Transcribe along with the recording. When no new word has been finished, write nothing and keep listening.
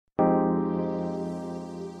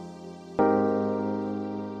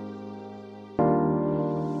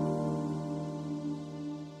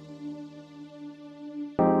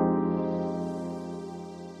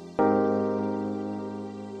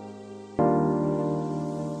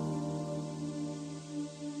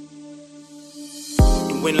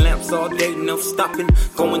Doing laps all day, no stopping.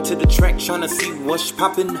 Going to the track, trying to see what's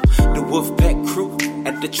popping. The WooFPAK crew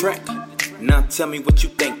at the track. Now tell me what you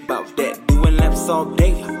think about that. Doing laps all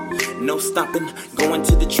day, no stopping. Going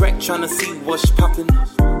to the track, trying to see what's popping.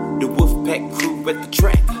 The WooFPAK crew at the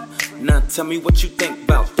track. Now tell me what you think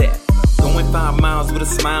about that. Going 5 miles with a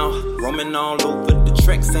smile, roaming all over the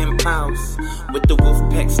tracks and piles with the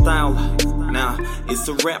WooFPAK style. Now it's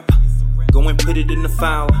a wrap. Go and put it in the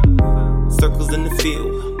file. Circles in the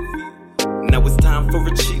field. Now it's time for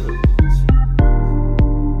a chill.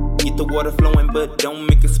 Get the water flowing, but don't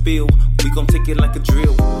make it spill. We gon' take it like a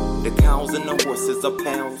drill. The cows and the horses are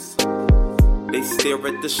pals. They stare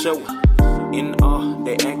at the show. In awe,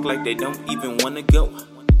 they act like they don't even wanna go.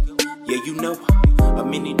 Yeah, you know, a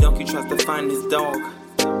mini donkey tries to find his dog.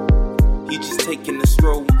 He just taking a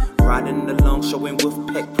stroll, riding along, showing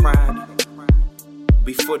WooFPAK pride.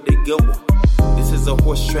 Before they go, this is a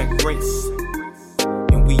horse track race,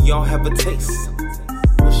 and we all have a taste.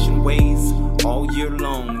 Pushing ways all year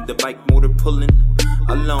long, the bike motor pulling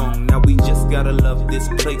along. Now we just gotta love this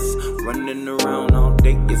place. Running around all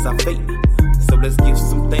day is our fate, so let's give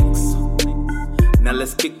some thanks. Now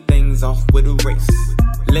let's kick things off with a race.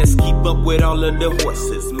 Let's keep up with all of the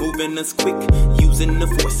horses, moving us quick, using the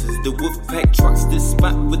forces. The WooFPAK trucks this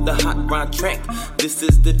spot with the hot rod track. This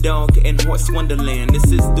is the dog and horse wonderland. This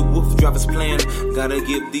is the WooFDriver's plan. Gotta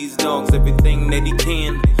give these dogs everything that he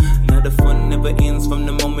can. Now the fun never ends from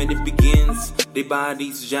the moment it begins. They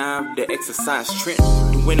bodies jive, the exercise trend.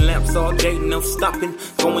 Doing laps all day, no stopping.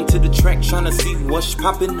 Going to the track, trying to see what's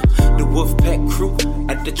popping. The WooFPAK crew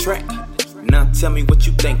at the track. Now tell me what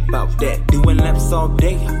you think about that. Doing laps all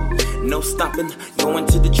day, no stopping. Going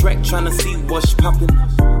to the track, trying to see what's popping.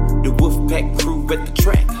 The WooFPAK crew at the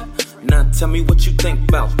track. Now tell me what you think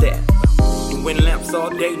about that. Doing laps all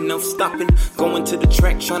day, no stopping. Going to the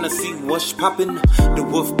track, trying to see what's popping. The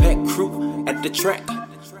WooFPAK crew at the track.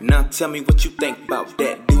 Now tell me what you think about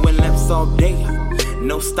that. Doing laps all day,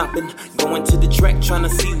 no stopping. Going to the track, trying to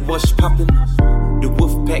see what's popping. The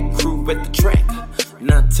WooFPAK crew at the track.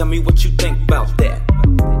 Now tell me what you think about that.